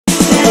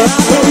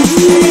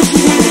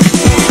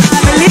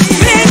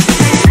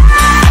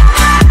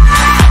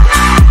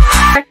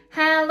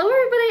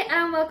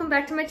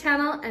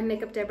I'm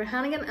Makeup Deborah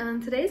Hannigan, and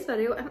in today's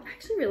video I'm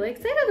actually really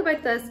excited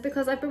about this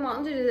because I've been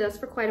wanting to do this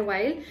for quite a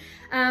while.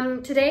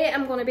 Today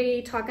I'm going to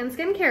be talking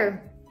skincare,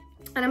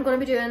 and I'm going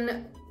to be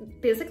doing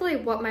basically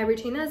what my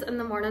routine is in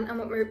the morning and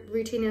what my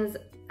routine is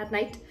at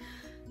night.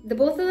 The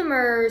both of them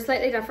are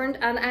slightly different,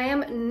 and I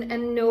am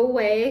in no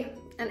way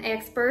an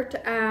expert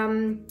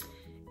in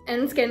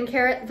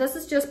skincare. This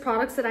is just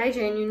products that I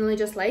genuinely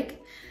just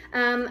like.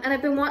 And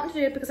I've been wanting to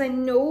do it because I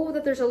know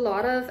that there's a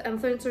lot of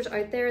influencers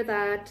out there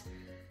that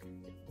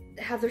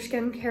have their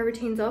skincare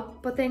routines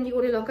up, but then you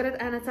go to look at it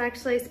and it's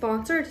actually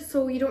sponsored,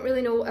 so you don't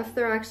really know if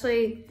they're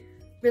actually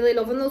really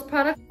loving those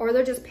products or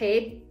they're just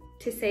paid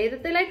to say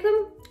that they like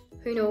them.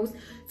 Who knows?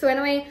 So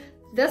anyway,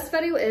 this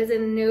video is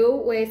in no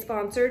way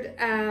sponsored,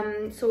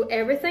 so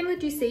everything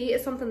that you see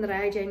is something that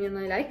I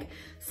genuinely like.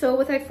 So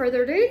without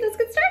further ado, let's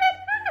get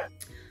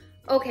started.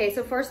 Okay,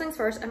 so first things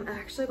first, I'm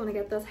actually going to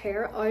get this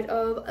hair out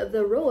of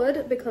the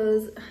road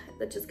because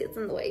it just gets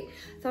in the way.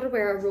 I thought I'd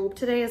wear a robe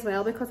today as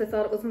well because I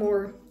thought it was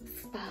more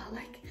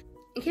spa-like.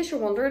 In case you're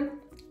wondering,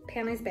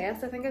 Penny's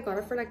Best, I think I got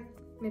it for like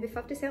maybe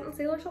 50 cents on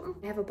sale or something.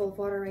 I have a bowl of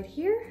water right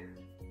here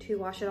to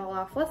wash it all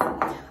off with.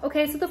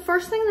 Okay, so the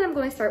first thing that I'm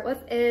going to start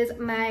with is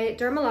my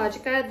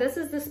Dermalogica. This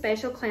is the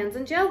special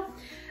cleansing gel.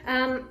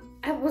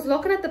 I was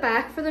looking at the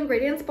back for the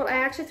ingredients, but I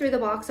actually threw the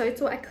box out,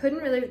 so I couldn't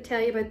really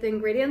tell you about the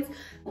ingredients.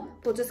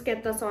 We'll just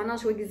get this on, I'll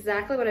show you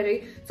exactly what I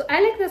do. So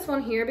I like this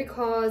one here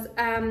because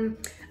I'm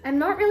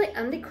not really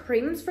into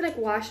creams for like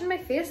washing my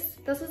face.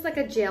 This is like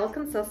a gel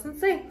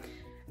consistency,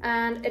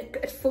 and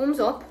it foams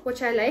up,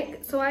 which I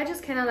like. So I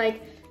just kind of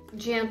like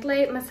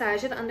gently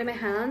massage it under my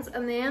hands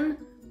and then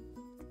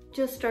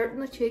just start in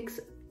the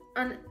cheeks.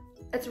 And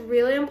it's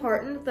really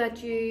important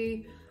that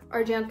you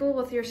are gentle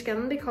with your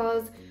skin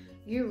because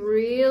you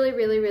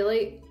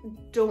really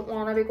don't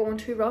want to be going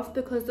too rough,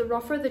 because the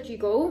rougher that you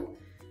go,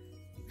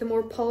 the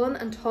more pulling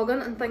and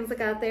tugging and things like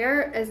that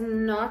there is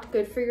not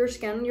good for your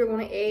skin. You're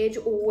going to age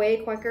way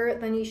quicker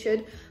than you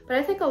should. But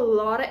I think a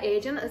lot of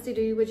aging is to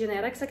do with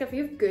genetics. Like if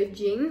you have good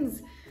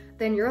genes,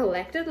 then you're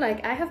elected.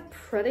 Like I have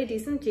pretty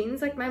decent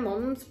genes. Like my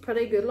mum's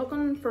pretty good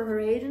looking for her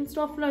age and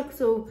stuff, like,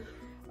 so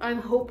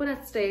I'm hoping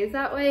it stays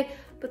that way.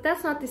 But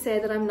that's not to say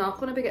that I'm not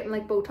going to be getting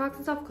like Botox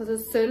and stuff, because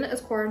as soon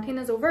as quarantine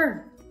is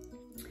over,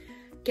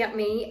 get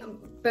me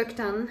booked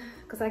in,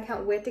 because I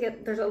can't wait to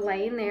get, there's a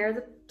line there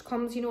that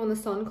comes, you know, when the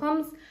sun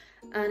comes,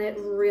 and it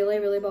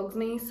really bugs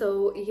me.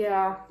 So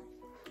yeah,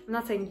 I'm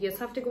not saying you just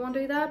have to go and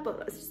do that,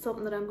 but it's just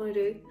something that I'm going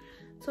to do.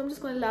 So I'm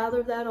just going to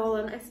lather that all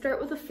in. I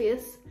start with the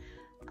face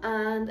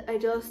and I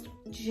just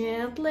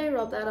gently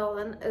rub that all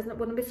in.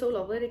 Wouldn't it be so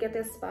lovely to get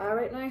this spa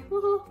right now?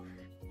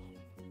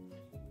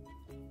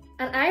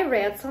 And I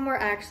read somewhere,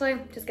 actually,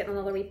 just getting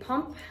another wee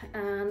pump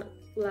and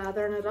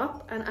lathering it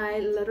up, and I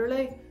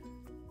literally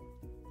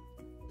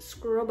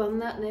scrub on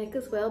that neck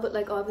as well, but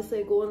like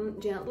obviously going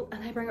gentle,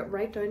 and I bring it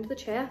right down to the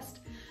chest.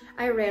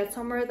 I read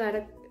somewhere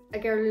that a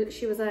girl,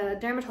 she was a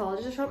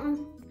dermatologist or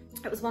something,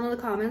 it was one of the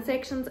comment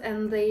sections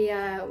in the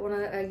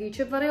a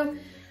YouTube video,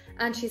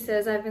 and she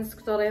says, I've been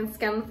studying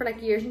skin for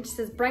like years, and she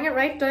says bring it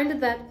right down to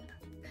that.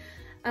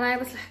 And I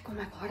was like, oh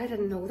my god, I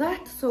didn't know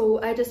that. So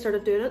I just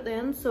started doing it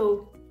then.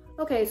 So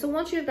okay, so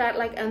once you've got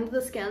like into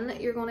the skin,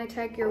 you're going to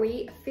take your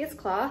wee face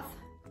cloth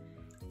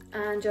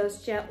and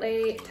just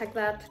gently take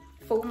that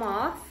foam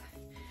off.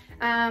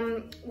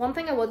 One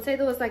thing I would say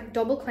though is like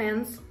double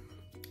cleanse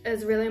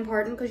is really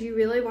important, because you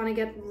really want to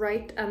get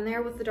right in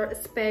there with the dirt,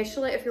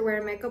 especially if you're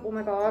wearing makeup. Oh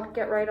my god,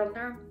 get right on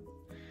there.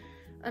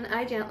 And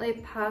I gently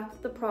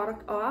pat the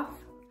product off.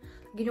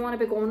 You don't want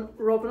to be going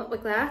rubbing it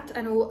like that.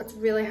 I know it's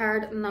really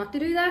hard not to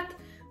do that,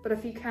 but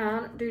if you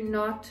can, do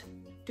not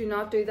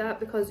do that,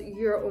 because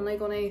you're only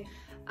going to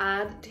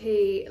add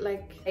to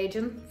like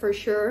aging for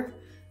sure.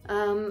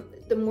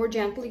 The more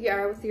gentle you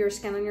are with your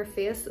skin and your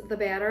face, the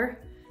better.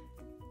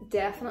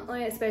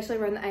 Definitely, especially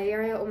around the eye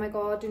area. Oh my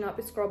god, do not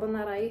be scrubbing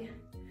that eye.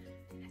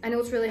 I know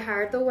it's really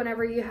hard though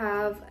whenever you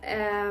have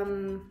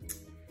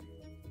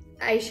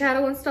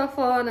eyeshadow and stuff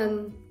on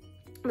and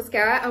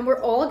mascara, and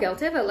we're all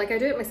guilty of it. Like I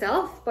do it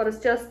myself, but it's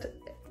just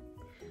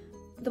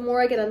the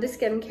more I get into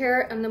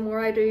skincare and the more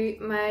I do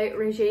my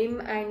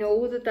regime, I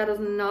know that that is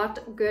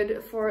not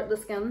good for the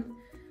skin.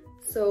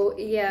 So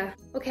yeah.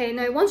 Okay,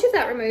 now once you've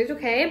that removed,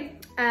 okay,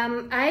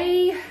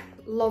 I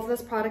love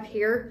this product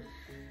here.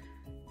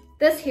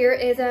 This here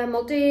is a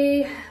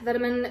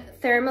multivitamin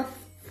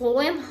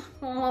thermofoliant.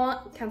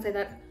 Oh, can't say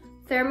that.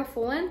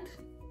 Thermofoliant.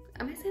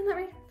 Am I saying that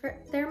right?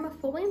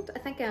 Thermofoliant? I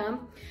think I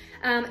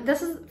am.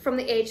 This is from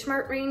the Age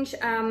Smart range.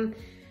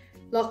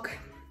 Look,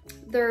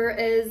 there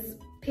is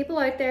people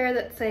out there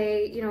that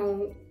say, you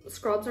know,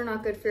 scrubs are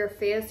not good for your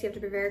face. You have to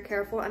be very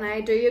careful, and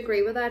I do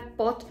agree with that.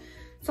 But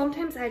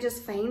sometimes I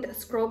just find a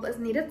scrub is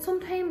needed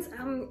sometimes.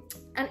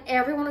 And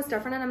everyone is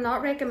different, and I'm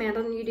not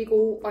recommending you to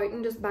go out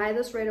and just buy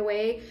this right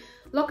away.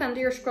 Look into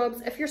your scrubs.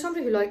 If you're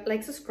somebody who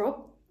likes a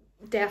scrub,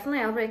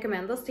 definitely I'll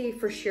recommend this to you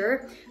for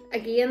sure.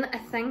 Again, I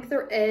think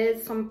there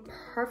is some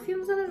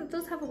perfumes in it. It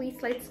does have a wee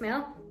slight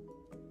smell.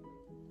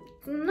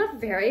 Not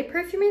very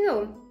perfumey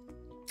though.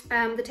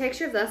 The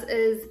texture of this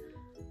is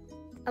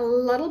a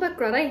little bit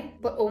gritty,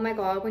 but oh my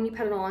god, when you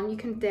put it on, you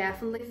can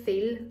definitely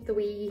feel the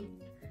wee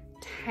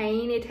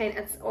tiny,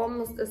 it's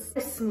almost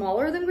it's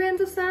smaller than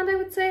grains of sand, I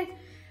would say.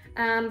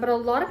 But a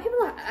lot of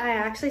people I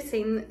actually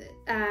seen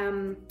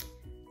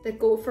that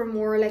go for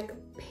more like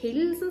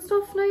peels and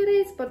stuff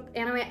nowadays. But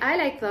anyway, I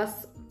like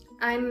this.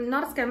 I'm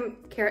not a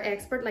skincare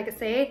expert, like I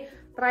say,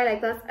 but I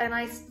like this. And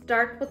I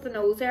start with the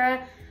nose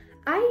area.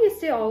 I used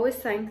to always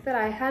think that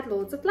I had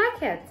loads of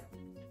blackheads,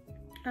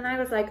 and I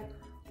was like,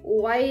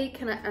 why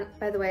can I, and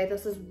by the way,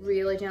 this is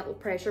really gentle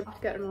pressure,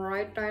 getting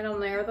right down on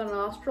there, the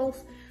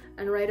nostrils,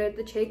 and right out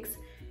the cheeks.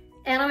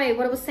 Anyway,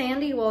 what I was saying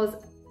to you was,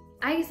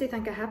 I used to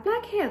think I had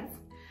blackheads.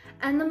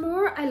 And the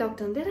more I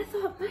looked into it, I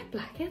thought, my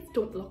blackheads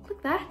don't look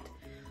like that.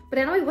 But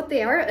anyway, what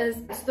they are is,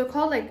 so they're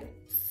called like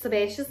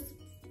sebaceous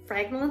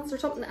fragments or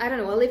something. I don't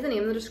know, I'll leave the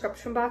name in the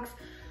description box.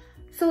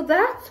 So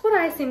that's what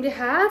I seem to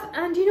have.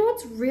 And you know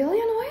what's really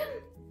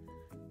annoying?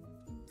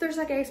 There's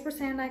like experts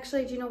saying,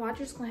 actually, do you know what,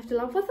 you're just gonna have to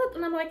live with it.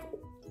 And I'm like,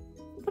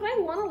 but I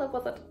don't wanna live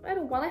with it. I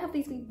don't wanna have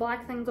these wee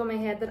black things on my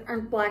head that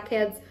aren't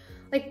blackheads.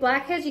 Like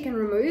blackheads you can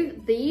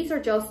remove, these are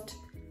just,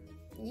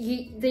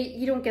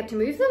 you don't get to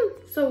move them.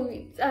 So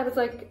I was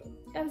like,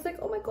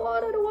 oh my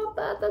god, I don't want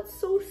that. That's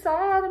so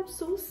sad. I'm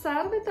so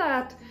sad about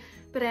that.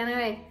 But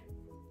anyway,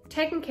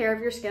 taking care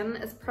of your skin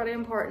is pretty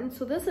important.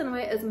 So this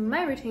anyway is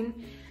my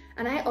routine.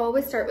 And I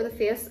always start with the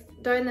face,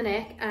 down the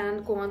neck,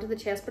 and go on to the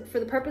chest. But for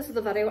the purpose of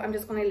the video, I'm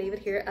just going to leave it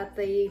here at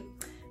the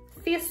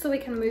face so we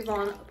can move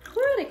on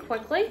pretty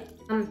quickly.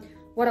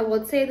 What I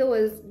would say though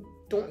is,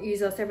 don't use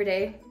this every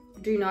day.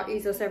 Do not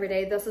use this every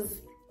day. This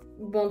is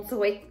once a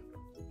week.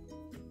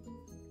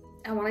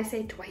 And when I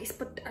say twice,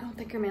 but I don't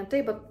think you're meant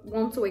to, but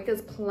once a week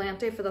is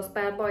plenty for this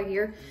bad boy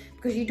here,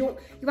 because you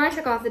want to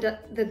check off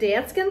the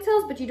dead skin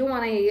cells, but you don't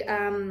want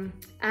to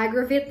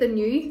aggravate the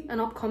new and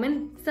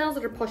upcoming cells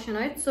that are pushing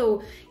out.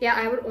 So yeah,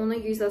 I would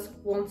only use this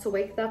once a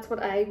week. That's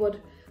what I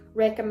would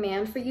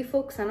recommend for you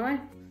folks anyway.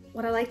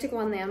 What I like to go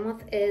on then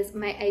with is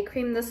my eye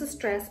cream. This is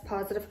Stress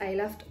Positive Eye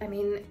Lift. I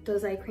mean,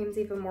 does eye creams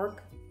even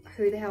work?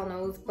 Who the hell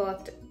knows,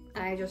 but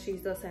I just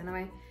use this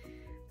anyway.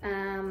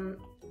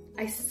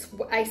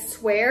 I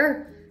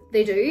swear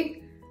they do,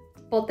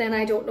 but then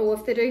I don't know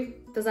if they do.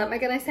 Does that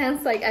make any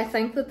sense? Like, I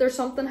think that there's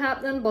something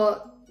happening,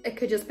 but it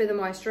could just be the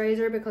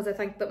moisturizer, because I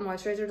think that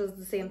moisturizer does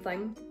the same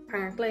thing,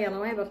 apparently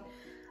anyway. But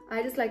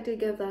I just like to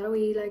give that a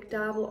wee like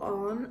dabble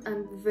on,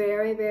 and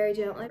very, very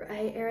gently. Your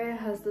eye area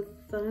has the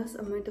thinnest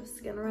amount of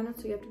skin around it,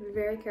 so you have to be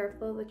very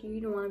careful that you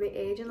don't want to be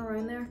aging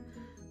around there.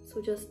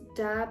 So just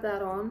dab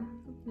that on,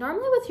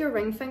 normally with your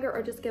ring finger,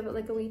 or just give it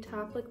like a wee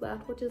tap like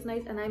that, which is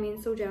nice, and I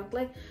mean so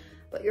gently.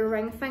 But your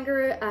ring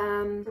finger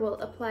will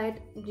apply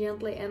it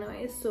gently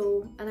anyway.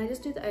 So, and I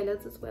just do the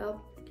eyelids as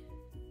well.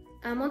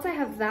 And once I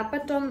have that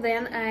bit done,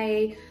 then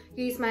I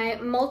use my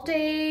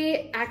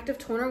multi-active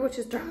toner, which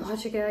is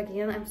Dermalogica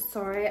again. I'm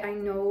sorry, I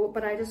know,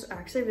 but I just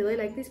actually really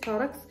like these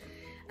products.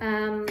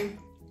 And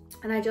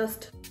I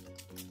just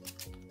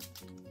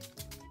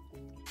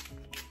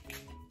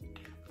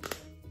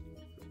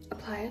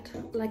apply it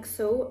like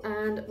so.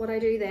 And what I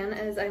do then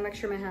is I make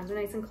sure my hands are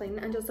nice and clean,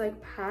 and just like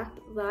pat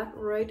that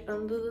right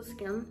under the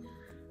skin,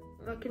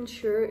 making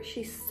sure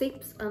she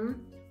seeps in.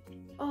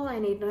 All I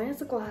need now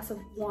is a glass of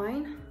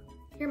wine.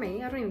 Hear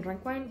me, I don't even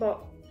drink wine,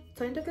 but it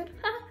sounded good.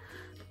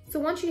 So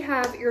once you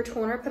have your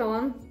toner put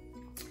on,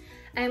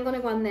 I'm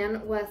gonna go on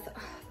then with,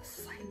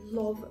 I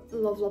love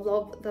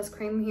this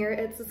cream here.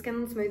 It's the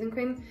Skin Smoothing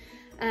Cream,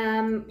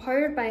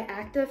 powered by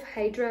Active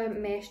Hydra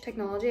Mesh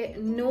Technology.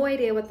 No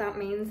idea what that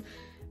means.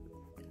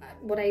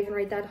 Would I even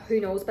read that? Who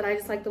knows? But I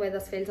just like the way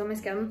this feels on my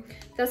skin.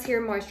 This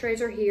here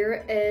moisturizer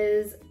here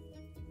is,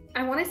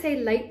 I want to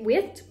say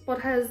lightweight, but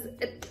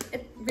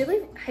it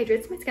really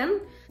hydrates my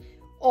skin.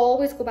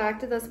 Always go back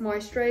to this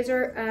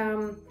moisturizer.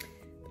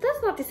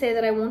 That's not to say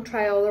that I won't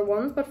try other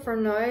ones, but for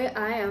now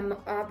I am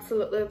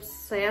absolutely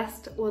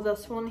obsessed with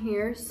this one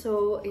here.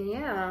 So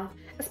yeah,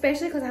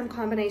 especially because I'm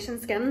combination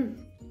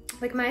skin.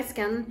 Like my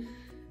skin,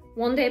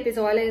 one day it is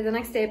oily, the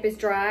next day it is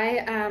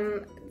dry.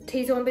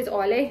 T-zone is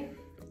oily,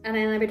 and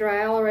then I'll be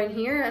dry all around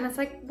here, and it's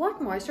like, what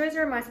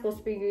moisturizer am I supposed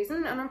to be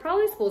using? And I'm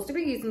probably supposed to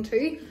be using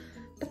two,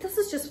 but this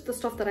is just the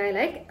stuff that I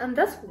like, and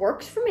this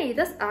works for me.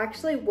 This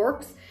actually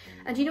works.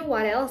 And you know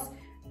what else?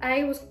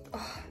 I was,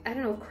 I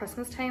don't know,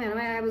 Christmas time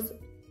anyway, I was,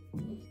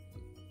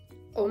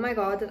 oh my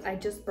god, did I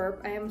just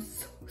burp? I am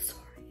so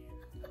sorry.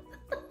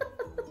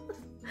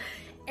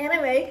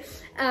 Anyway,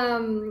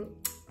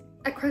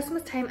 at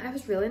Christmas time, I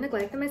was really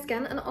neglecting my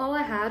skin, and all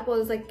I had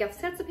was like gift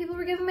sets that people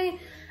were giving me,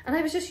 and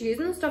I was just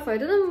using the stuff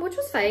out of them, which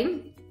was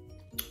fine.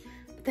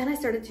 But then I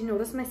started to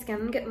notice my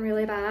skin getting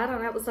really bad,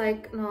 and I was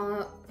like,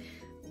 no,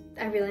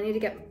 I really need to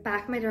get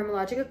back my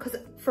Dermalogica, because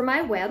for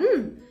my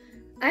wedding,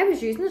 I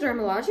was using the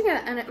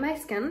Dermalogica, and my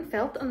skin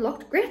felt and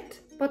looked great.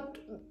 But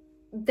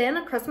then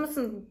at Christmas,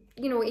 and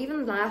you know,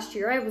 even last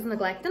year, I was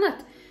neglecting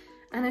it,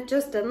 and it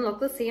just didn't look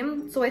the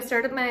same. So I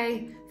started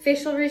my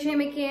facial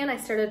regime again. I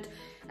started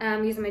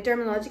using my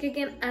Dermalogica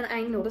again, and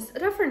I noticed a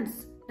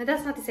difference. Now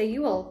that's not to say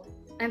you will,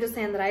 I'm just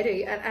saying that I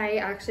do, and I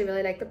actually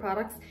really like the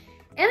products.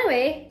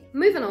 Anyway,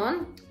 moving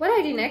on. What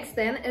I do next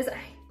then is, I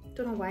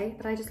don't know why,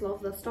 but I just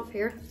love this stuff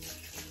here.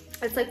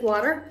 It's like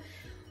water.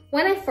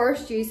 When I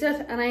first used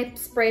it and I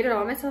sprayed it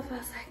on myself, I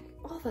was like,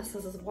 oh, this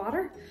is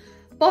water.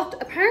 But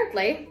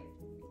apparently,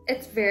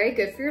 it's very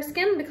good for your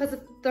skin because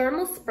it's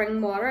thermal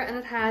spring water and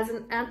it has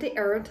an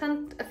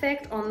anti-irritant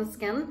effect on the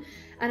skin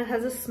and it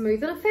has a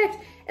smoothing effect.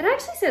 It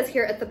actually says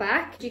here at the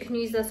back, you can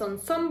use this on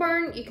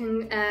sunburn, you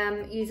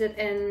can use it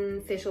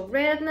in facial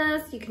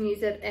redness, you can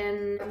use it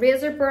in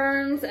razor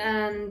burns,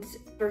 and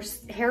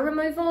there's hair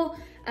removal.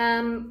 But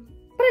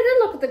I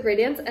did look at the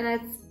ingredients and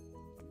it's,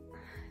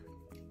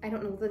 I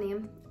don't know the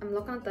name. I'm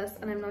looking at this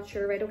and I'm not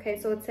sure, right? Okay,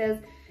 so it says,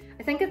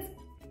 I think it's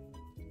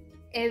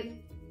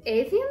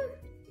Avian?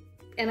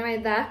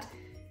 Anyway, that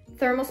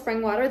thermal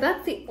spring water,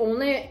 that's the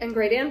only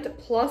ingredient,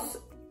 plus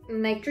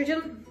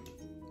nitrogen.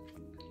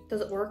 Does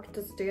it work?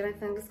 Does it do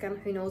anything to the skin?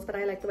 Who knows, but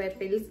I like the way it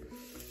feels.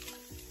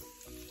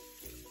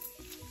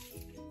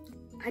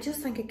 I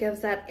just think it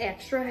gives that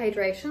extra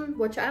hydration,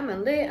 which I'm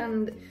into.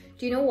 And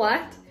do you know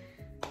what?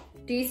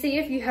 Do you see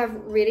if you have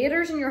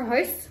radiators in your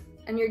house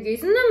and you're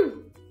using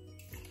them?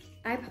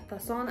 I put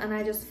this on and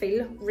I just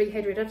feel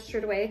rehydrated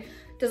straight away.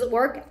 Does it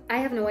work? I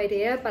have no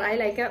idea, but I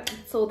like it.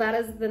 So that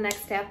is the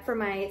next step for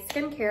my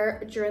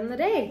skincare during the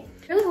day.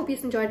 I really hope you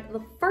enjoyed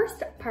the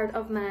first part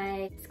of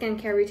my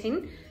skincare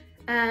routine.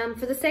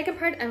 For the second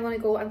part, I'm going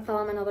to go and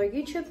film another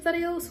YouTube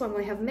video. So I'm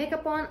going to have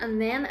makeup on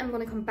and then I'm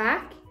going to come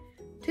back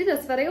to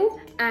this video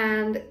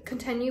and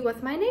continue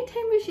with my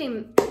nighttime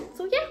regime.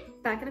 So yeah,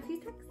 back in a few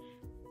seconds.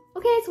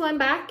 Okay, so I'm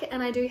back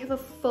and I do have a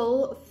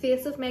full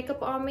face of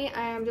makeup on me.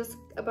 I am just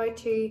about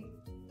to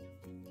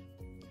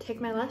take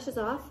my lashes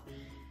off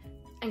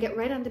and get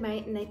right into my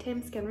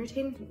nighttime skin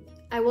routine.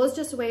 I was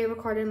just away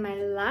recording my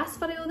last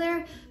video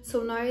there,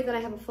 so now that I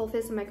have a full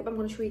face of makeup, I'm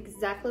going to show you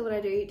exactly what I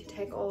do to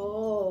take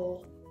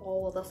all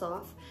of this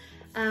off.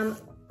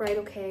 Right,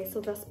 okay,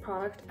 so this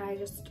product, I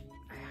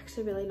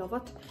actually really love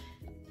it.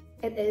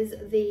 It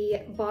is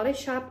the Body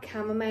Shop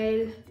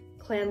Chamomile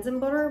Cleansing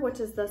Butter, which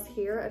is this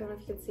here. I don't know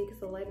if you can see because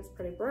the light is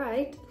pretty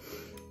bright.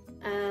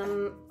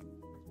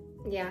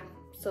 Yeah,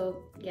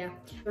 so yeah.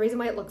 The reason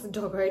why it looks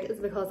dug out is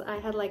because I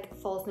had like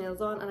false nails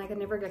on and I could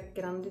never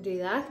get on to do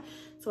that.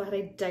 So I had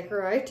to dig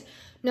her out.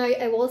 Now,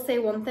 I will say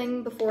one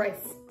thing before I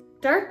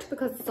start,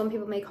 because some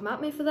people may come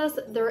at me for this.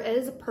 There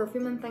is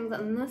perfume and things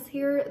in this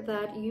here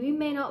that you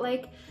may not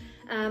like,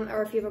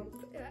 or if you have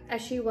an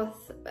issue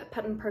with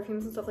putting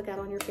perfumes and stuff like that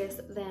on your face,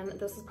 then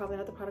this is probably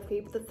not the product for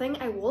you. But the thing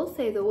I will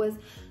say though is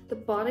the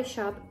Body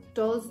Shop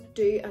does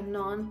do a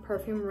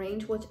non-perfume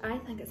range, which I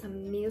think is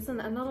amazing.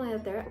 And not only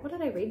that, there, what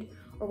did I read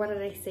or what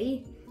did I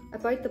see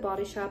about the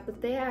Body Shop,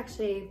 that they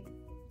actually,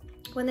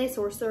 when they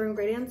source their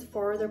ingredients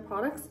for their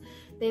products,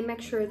 they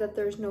make sure that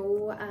there's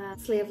no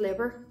slave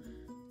labor.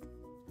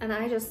 And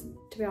I just,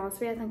 to be honest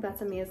with you, I think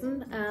that's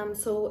amazing.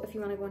 So if you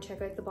want to go and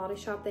check out the Body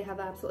Shop, they have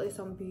absolutely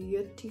some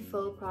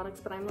beautiful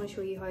products, but I'm going to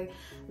show you how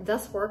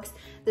this works.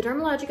 The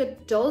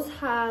Dermalogica does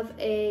have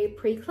a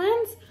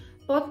pre-cleanse,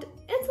 but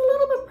it's a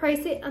little bit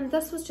pricey, and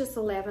this was just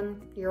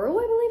 €11, I believe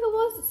it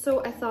was.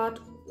 So I thought,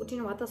 well, do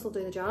you know what, this will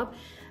do the job.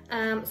 So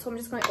I'm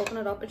just going to open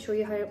it up and show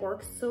you how it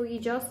works. So you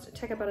just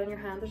take a bit in your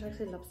hand. There's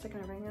actually lipstick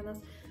and everything in this.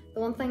 The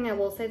one thing I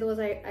will say though is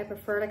I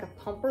prefer like a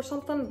pump or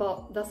something,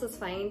 but this is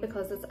fine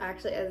because it's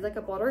actually is like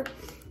a butter.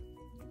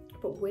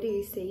 But wait till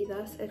you see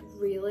this, it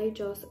really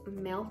just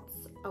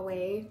melts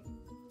away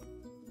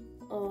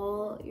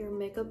all your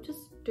makeup.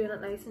 Just doing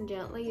it nice and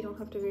gently. You don't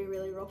have to be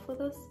really rough with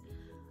this.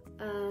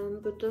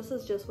 But this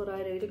is just what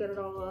I do to get it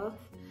all off.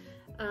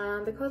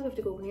 Because we have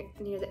to go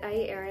near the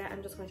eye area,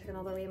 I'm just going to take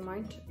another wee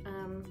amount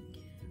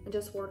and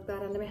just work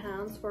that into my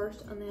hands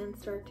first, and then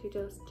start to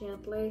just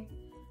gently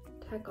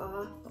take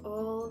off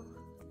all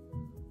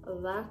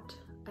of that.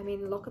 I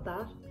mean, look at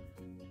that.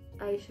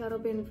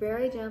 Eyeshadow being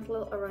very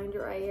gentle around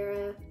your eye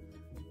area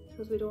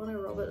because we don't want to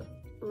rub it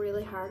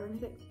really hard or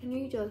anything. Can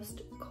you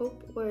just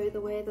cope with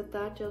the way that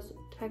that just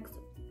takes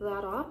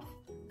that off?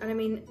 And I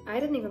mean, I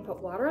didn't even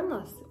put water in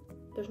this.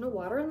 There's no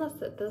water in this.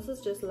 This is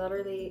just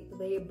literally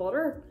the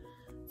butter.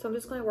 So I'm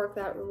just going to work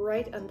that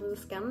right into the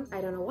skin. I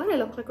don't know what I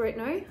look like right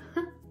now.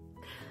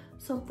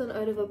 Something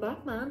out of a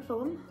Batman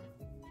film.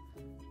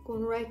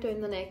 Going right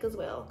down the neck as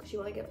well, because you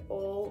want to get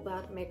all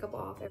that makeup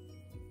off.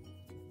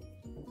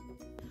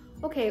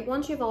 Okay,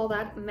 once you've all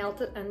that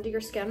melted into your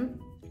skin,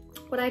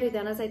 what I do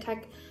then is I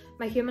take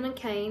my Human &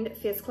 Kind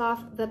face cloth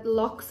that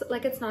looks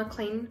like it's not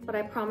clean, but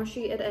I promise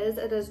you it is.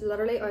 It is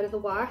literally out of the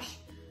wash,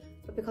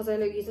 but because I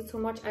use it so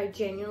much, I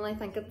genuinely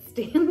think it's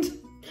stained.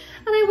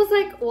 And I was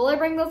like, will I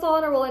bring this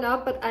on or will I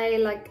not? But I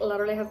like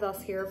literally have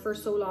this here for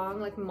so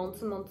long, like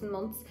months and months and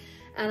months,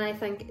 and I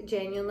think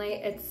genuinely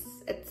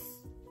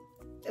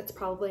it's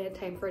probably a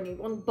time for a new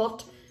one.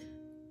 But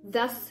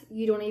this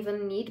you don't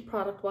even need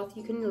product with.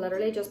 You can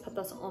literally just put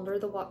this under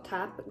the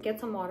tap, get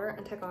some water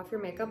and take off your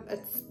makeup.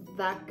 It's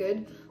that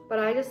good. But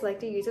I just like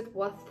to use it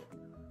with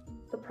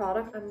the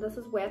product, and this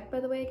is wet by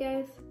the way,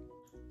 guys.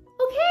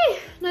 Okay,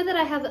 now that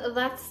I have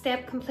that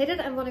step completed,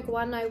 I'm going to go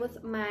on now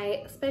with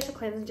my special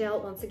cleansing gel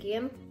once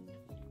again.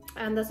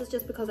 And this is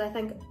just because I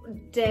think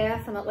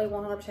definitely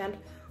 100%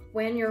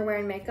 when you're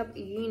wearing makeup,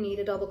 you need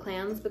a double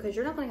cleanse because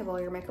you're not going to have all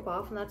your makeup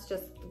off, and that's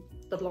just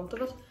the blunt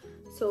of it.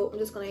 So I'm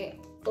just going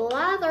to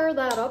lather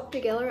that up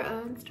together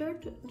and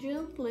start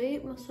gently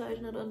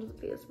massaging it under the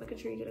face, making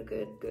sure you get a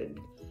good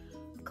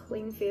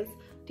clean face.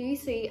 Do you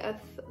see if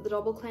the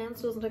double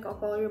cleanse doesn't take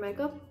off all your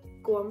makeup?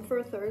 Go on for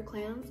a third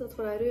cleanse. That's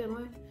what I do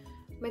anyway.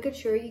 Making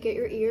sure you get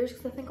your ears,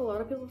 because I think a lot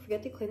of people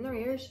forget to clean their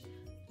ears.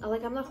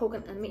 I'm not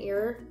poking in my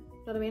ear, you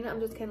know what I mean? I'm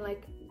just kind of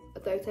like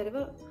at the outside of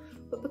it.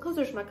 But because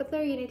there's makeup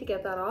there, you need to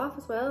get that off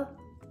as well.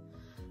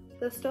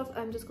 This stuff,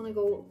 I'm just going to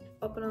go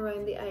up and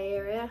around the eye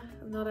area.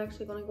 I'm not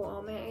actually going to go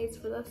on my eyes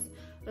for this.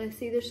 And I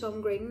see there's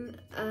some green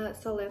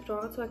still left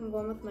on it, so I can go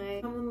on with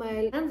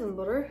my cleansing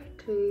butter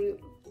to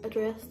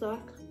address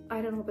that.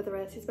 I don't know about the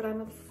rest of these, but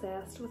I'm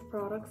obsessed with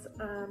products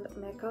and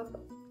makeup.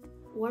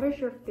 What is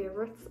your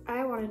favorites?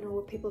 I want to know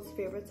what people's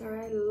favorites are.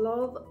 I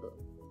love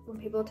when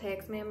people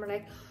text me and we're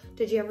like,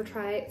 did you ever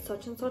try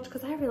such and such?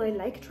 Because I really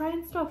like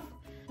trying stuff.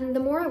 And the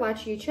more I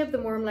watch YouTube, the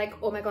more I'm like,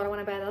 oh my god, I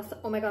want to buy this.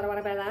 Oh my god, I want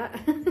to buy that.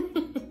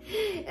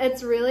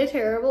 It's really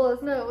terrible,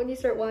 isn't it, when you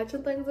start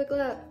watching things like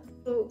that?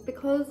 So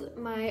because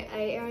my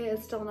eye area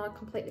is still not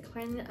completely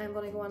clean, I'm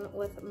going to go on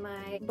with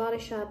my Body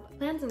Shop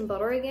cleansing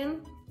butter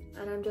again.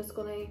 And I'm just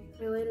going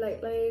to really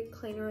lightly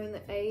clean around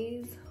the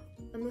eyes.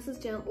 And this is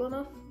gentle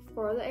enough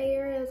for the eye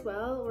area as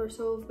well, or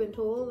so I've been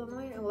told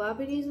anyway. Well, I've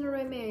been using it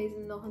around my eyes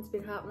and nothing's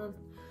been happening.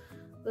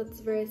 That's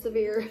very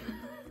severe.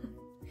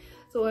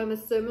 So I'm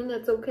assuming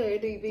it's okay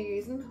to be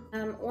using.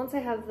 Once I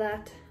have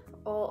that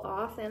all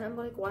off, then I'm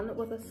going to go on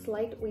with a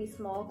slight wee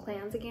small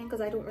cleanse again,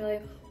 because I don't really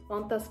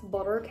want this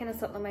butter kind of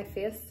sitting on my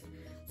face.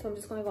 So I'm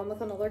just going to go on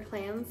with another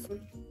cleanse.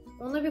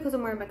 Only because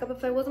I'm wearing makeup.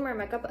 If I wasn't wearing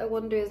makeup, I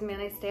wouldn't do as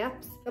many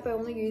steps. If I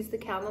only use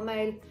the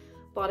chamomile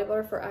body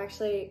butter for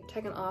actually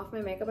taking off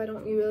my makeup. I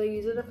don't really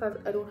use it if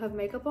I don't have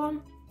makeup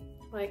on.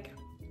 Like,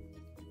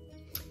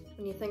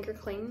 when you think you're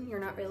clean, you're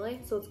not really.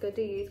 So it's good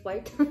to use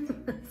white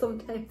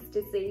sometimes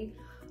to see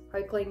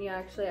how clean you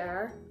actually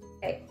are.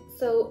 Okay,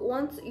 so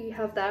once you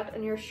have that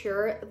and you're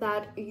sure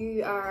that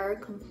you are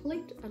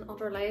complete and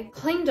utterly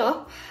cleaned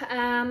up,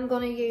 I'm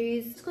gonna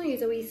use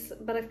a wee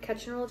bit of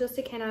kitchen roll just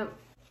to kind of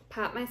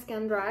pat my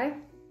skin dry.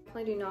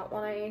 I do not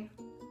want to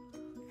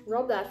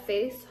rub that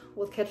face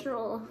with kitchen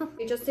roll.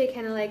 Just to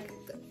kind of like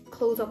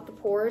close up the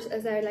pores,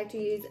 as I like to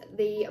use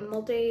the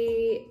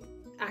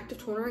multi-active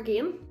toner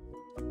again.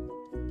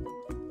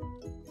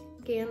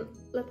 Again,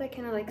 let that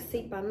kind of like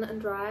seep in and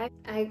dry.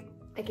 I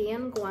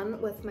again go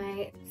on with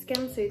my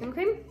skin soothing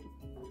cream.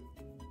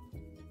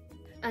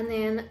 And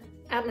then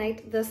at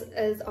night, this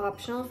is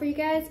optional for you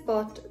guys,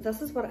 but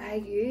this is what I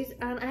use,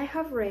 and I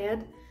have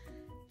read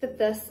that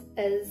this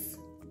is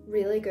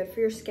really good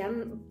for your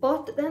skin,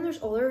 but then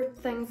there's other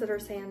things that are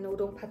saying no,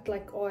 don't put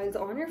like oils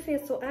on your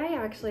face. So I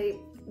actually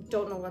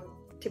don't know what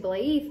to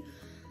believe,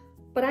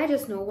 but I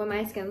just know when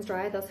my skin's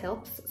dry, this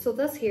helps. So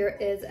this here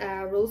is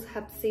a rose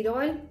hip seed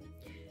oil,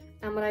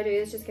 and what I do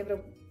is just give it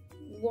a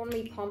one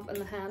wee pump in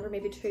the hand, or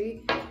maybe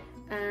two,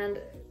 and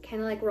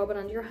kind of like rub it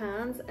under your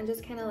hands and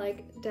just kind of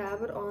like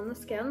dab it on the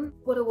skin.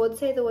 What I would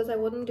say though is I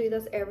wouldn't do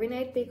this every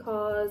night,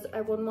 because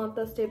I wouldn't want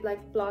this to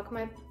like block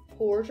my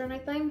pores or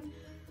anything.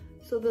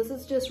 So this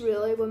is just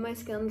really when my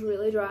skin's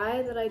really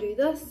dry that I do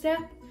this step.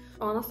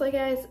 Honestly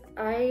guys,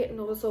 I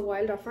notice a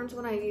wild difference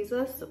when I use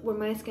this when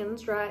my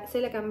skin's dry.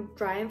 Say like I'm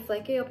dry and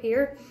flaky up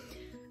here,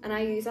 and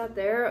I use that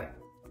there,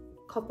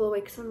 a couple of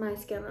weeks and my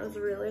skin is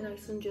really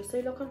nice and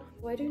juicy looking.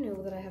 Well, I do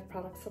know that I have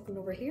products up and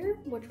over here,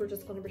 which we're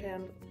just going to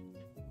pretend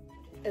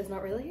is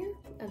not really here,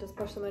 and just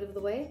push them out of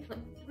the way.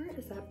 Where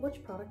is that?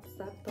 Which product is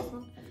that? This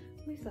one?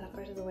 Move that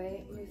out of the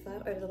way, move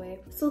that out of the way.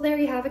 So there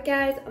you have it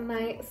guys,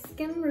 my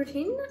skin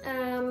routine.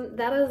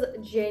 That is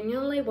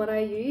genuinely what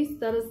I use.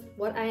 That is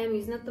what I am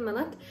using at the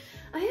minute.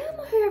 I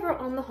am however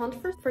on the hunt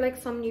for like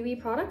some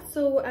newie products.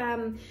 So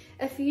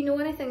if you know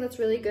anything that's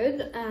really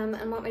good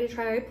and want me to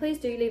try out, please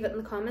do leave it in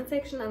the comment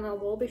section, and I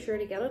will be sure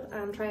to get it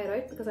and try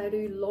it out, because I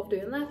do love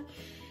doing that.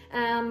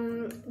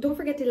 Don't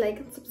forget to like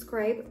and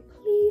subscribe,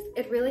 please.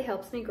 It really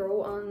helps me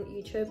grow on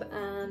YouTube.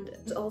 And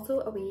there's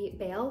also a wee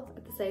bell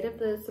at the side of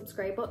the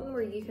subscribe button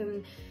where you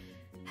can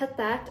hit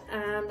that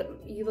and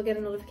you will get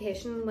a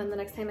notification when the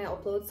next time I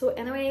upload. So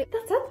anyway,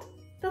 that's it.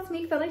 That's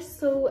me finished.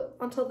 So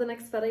until the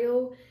next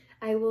video,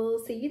 I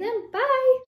will see you then. Bye!